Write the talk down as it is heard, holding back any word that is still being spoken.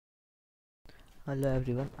Hello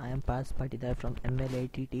everyone, I am Paras Patidar from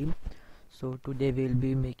MLAIT team. So today we will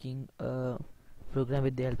be making a program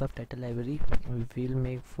with the help of turtle library. We will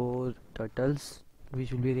make 4 turtles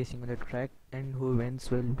which will be racing on the track, and who wins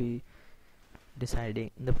will be deciding.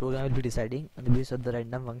 The program will be deciding on the basis of the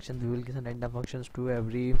random functions. We will give some random functions to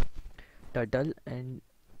every turtle, and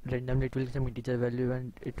randomly it will give some integer value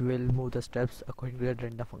and it will move the steps according to that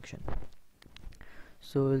random function.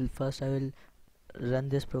 So first I will run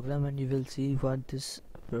this program and you will see what this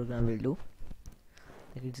program will do.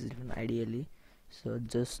 Like it is written ideally. So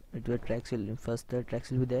just the tracks will first the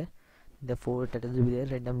tracks will be there, the 4 turtles will be there,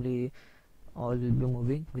 randomly all will be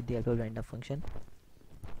moving with the help of random function.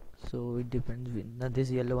 So it depends. Now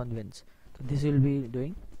this yellow one wins, so this will be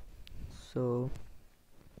doing. So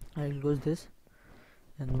I will close this,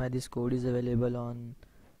 and this code is available on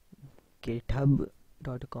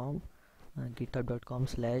github.com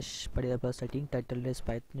github.com/Paras turtle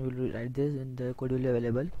Python. You will write this and the code will be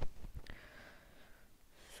available.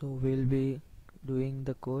 So we'll be doing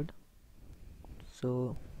the code.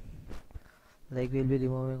 So like we'll be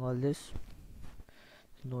removing all this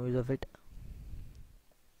noise of it.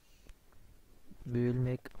 We will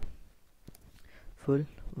make full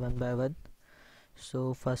one by one.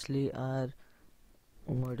 So firstly our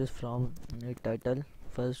mode is from turtle.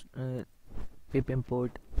 First pip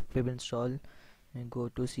import, pip install, and go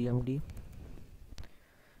to cmd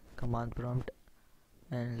command prompt,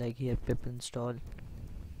 and like here pip install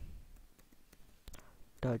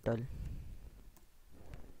turtle.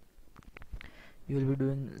 You will be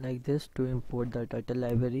doing like this to import the turtle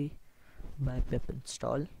library by pip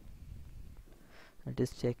install. It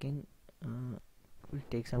is checking, will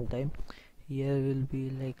take some time. Here will be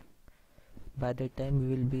like, by that time we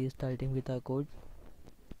will be starting with our code,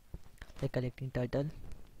 like collecting turtle.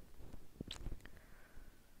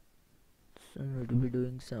 So we will be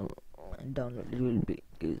doing some download. It will be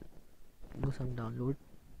do some download.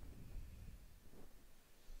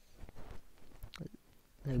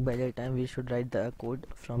 Like by that time we should write the code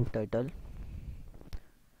from turtle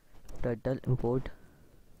import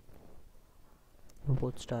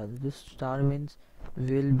star. This star means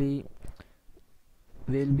we'll be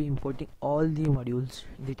importing all the modules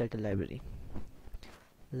in the turtle library.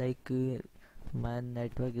 Like my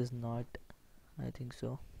network is not, I think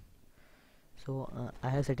so. So I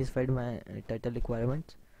have satisfied my turtle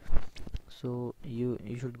requirements. So you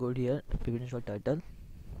should go here, pip install turtle.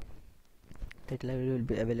 Turtle library will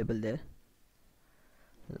be available there.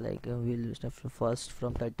 Like we'll start first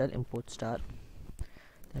from turtle import star,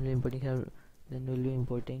 then we'll importing here, then we'll be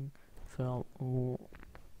importing from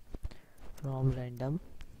random,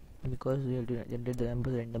 because we have to generate the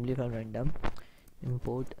numbers randomly from random.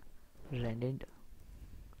 Import random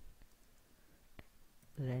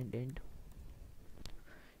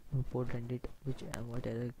import random, which what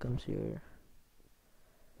error comes here,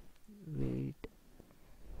 wait,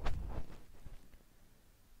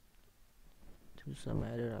 so some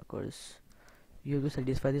error occurs. You have to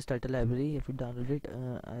satisfy this turtle library. If you download it,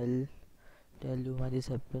 I'll tell you why this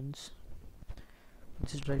happens.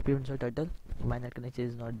 This is right, prevents our turtle. My net connection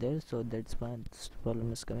is not there, so that's why this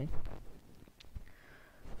problem is coming.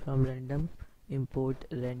 From random import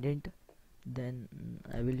random, then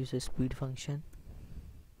I will use a speed function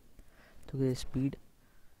to get speed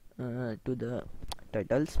to the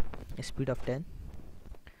turtles, a speed of 10.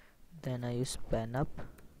 Then I use span up.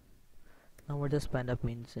 Now what does span up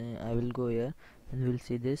means? I will go here and we'll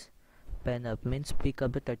see this. Span up means pick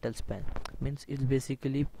up the turtle span. Means it's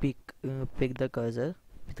basically pick the cursor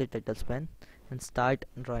with the turtle span and start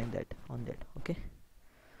drawing that on that. Okay,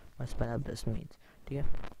 what span up does means. Okay.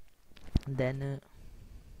 Then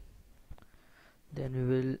we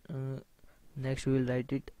will next we will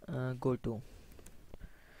write it go to.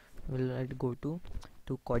 We will write go to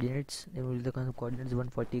coordinates. Then we will the coordinates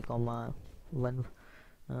 140, 1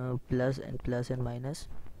 plus and minus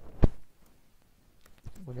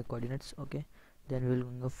with the coordinates. Okay, then we'll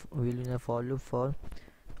in a for loop for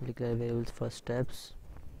declare variables first steps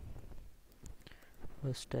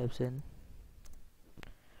in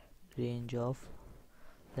range of,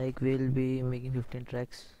 like we'll be making 15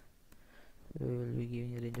 tracks, we will be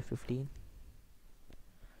giving a range of 15.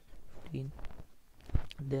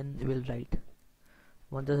 Then we will write.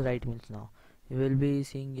 What does write means? Now you will be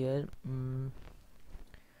seeing here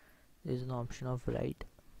there is an option of write.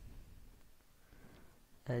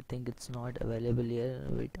 I think it's not available here.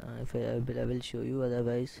 Wait, if I will show you,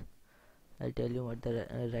 otherwise I'll tell you what the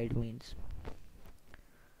write means.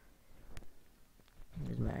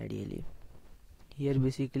 This is my ideally. Here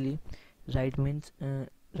basically write means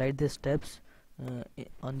write the steps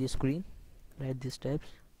on the screen. Write the steps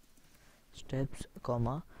steps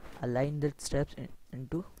comma align the steps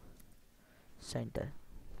into center.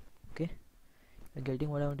 Okay, you're getting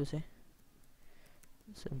what I want to say?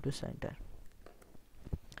 So into center,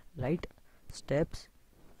 right? Steps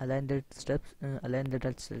align the steps align the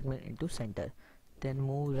touch segment into center, then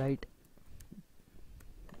move right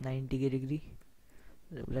 90 degree,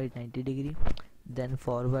 right 90 degree, then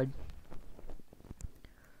forward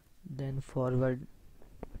 10,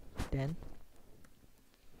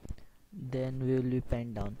 then we will be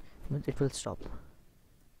pen down, means it will stop.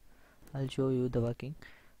 I'll show you the working.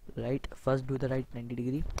 Right, first do the right 90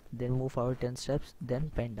 degree, then move forward 10 steps, then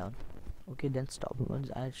pen down. Okay, then stop. Once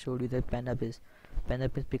I showed you that pen up is pick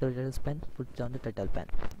up turtle's pen, put down the turtle pen.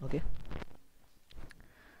 Okay,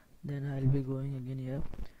 then I'll be going again here,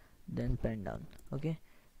 then pen down. Okay,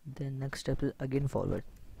 then next step is again forward,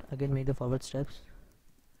 again make the forward steps,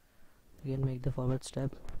 again make the forward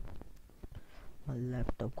step. My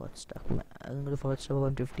laptop got stuck. I'm going to forward step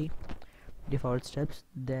 150, the forward steps,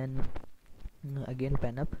 then again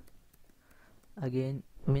pen up, again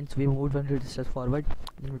means we moved 150 steps forward,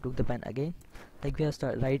 then we took the pen again, like we are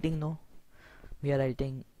writing. No, we are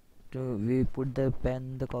writing, to we put the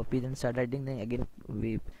pen the copy, then start writing, then again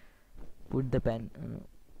we put the pen,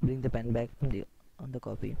 bring the pen back on the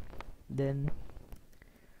copy, then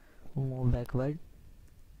move backward,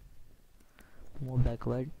 move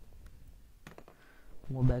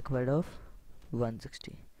backward of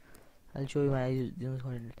 160. I'll show you my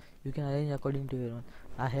coordinate. You can arrange according to your own.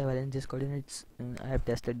 I have arranged these coordinates, I have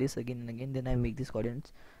tested this again and again, then I make these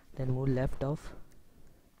coordinates, then move left of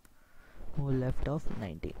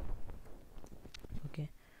 90. Okay,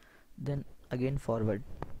 then again forward.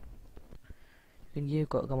 You can give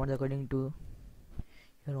commands according to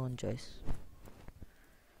your own choice.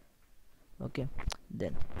 Okay,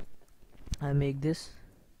 then I make this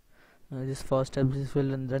this first step, this will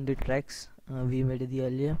run the tracks we made the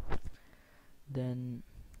earlier, then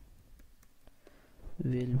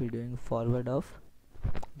we'll be doing forward of,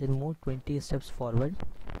 then move 20 steps forward,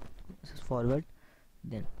 this is forward,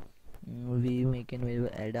 then we make an variable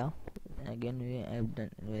ada, again we have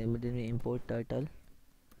done variable, then we import turtle,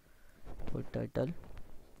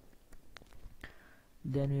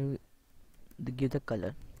 then we give the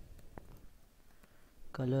color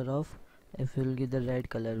of, if we'll give the red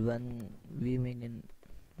color, when we make in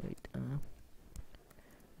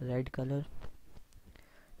red color,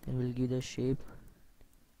 then we'll give the shape,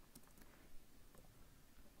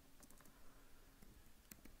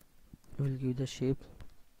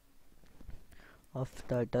 of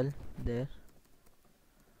turtle there.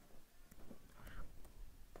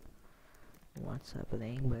 What's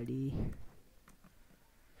happening, buddy?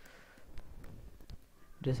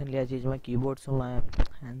 Recently I changed my keyboard, so my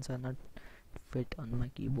hands are not fit on my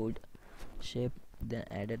keyboard. Shape, then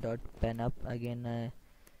add a dot, pen up, again I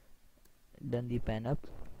done the pen up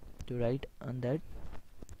to write on that,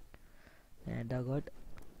 and I got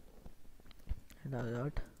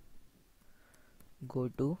go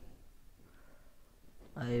to,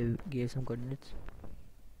 I gave some coordinates,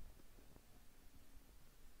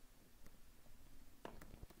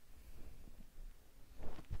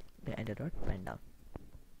 then add a dot, pen down.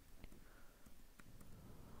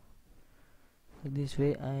 This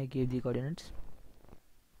way I gave the coordinates,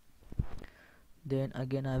 then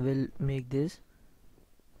again I will make this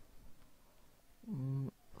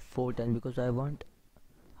 4 times, because I want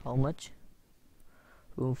how much,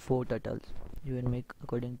 4 turtles. You will make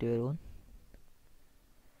according to your own.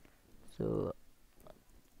 So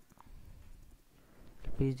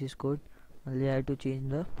paste this code, only I have to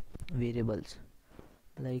change the variables,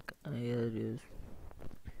 like here is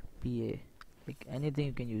PA, like anything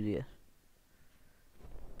you can use here.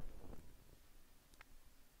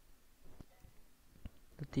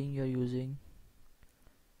 The thing you are using,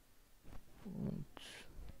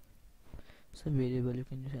 it's a variable, you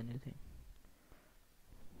can use anything.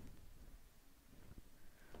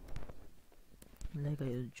 Like I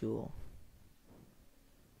use Joe.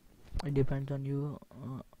 It depends on you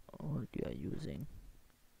what you are using.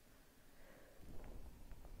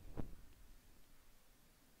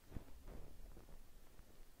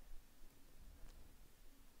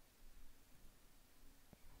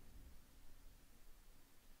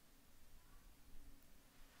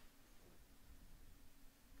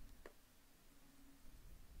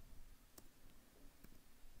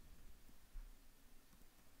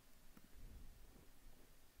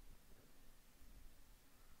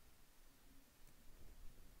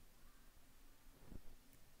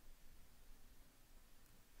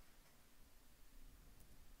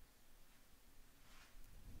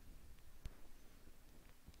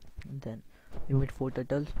 Then we made 4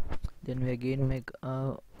 turtles, Then we again make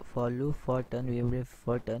a for loop for turn. We will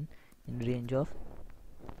for turn in range of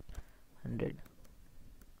 100.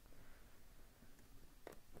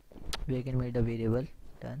 We again made a variable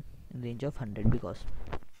turn in range of 100 because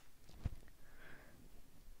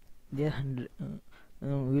they are 100.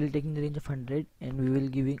 We will taking the range of 100 and we will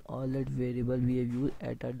giving all that variable we have used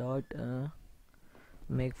at a dot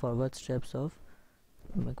make forward steps of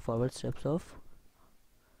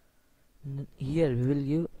here we will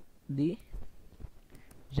give the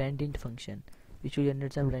randint function which will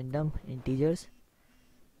generate some random integers.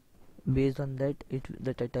 Based on that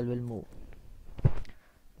the turtle will move.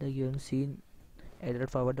 Like you have seen add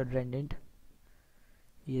forward dot randint,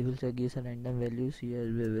 here will say give some random values. Here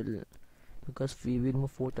we will, because we will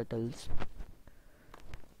move 4 turtles,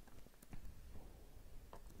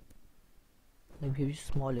 like we use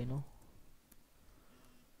small,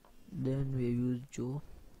 then we have used Joe,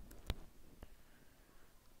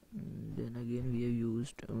 then again we have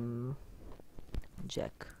used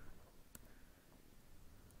Jack.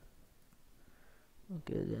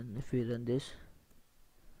 Okay, then if we run this,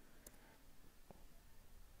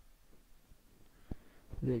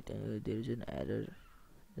 wait, there is an error,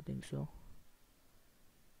 I think so.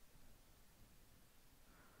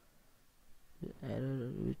 The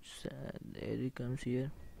error which the error comes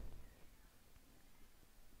here.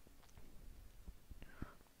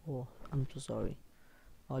 Oh, I'm so sorry.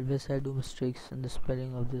 Always I do mistakes in the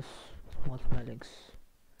spelling of this small spellings.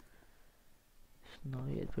 Now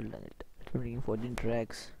it will done it. It will bring 14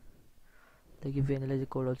 tracks. Like if we analyze the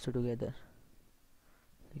code also together,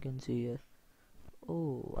 you can see here.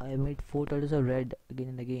 Oh, I made 4 turtles of red again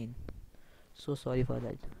and again. So sorry for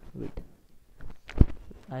that. Wait.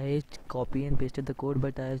 I copy and pasted the code,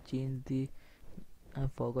 but I have changed the. I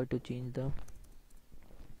forgot to change the.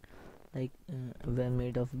 Like were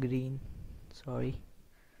made of green. Sorry.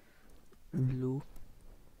 Blue.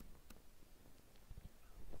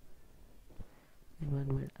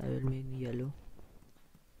 I will make yellow.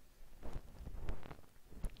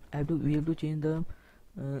 We have to change the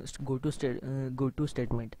go to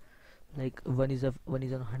statement. Like one is on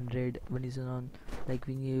 100, one is on, like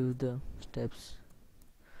we give the steps.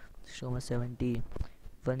 Show me 70.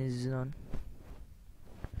 One is on.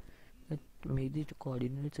 I made the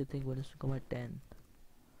coordinates. I think one is to come at 10.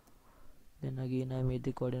 Then again I made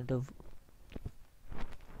the coordinate of.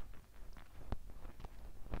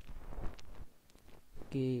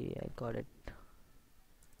 Okay, I got it.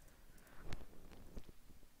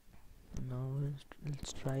 Now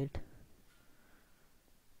let's try it.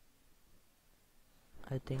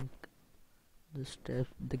 I think the steps,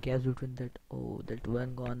 the gaps between that. Oh, that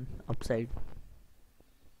one gone upside.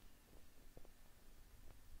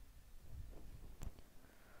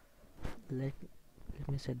 Let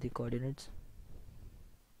me set the coordinates.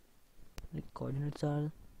 The coordinates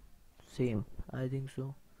are same, I think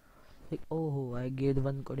so. Like, oh, I gave the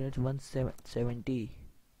one coordinates 170.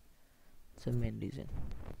 It's the main reason.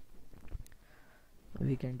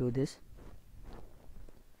 We can do this.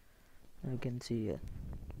 You can see here.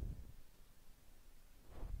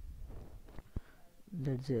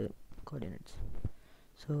 That's the coordinates.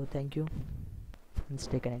 So thank you and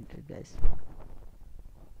stay connected, guys.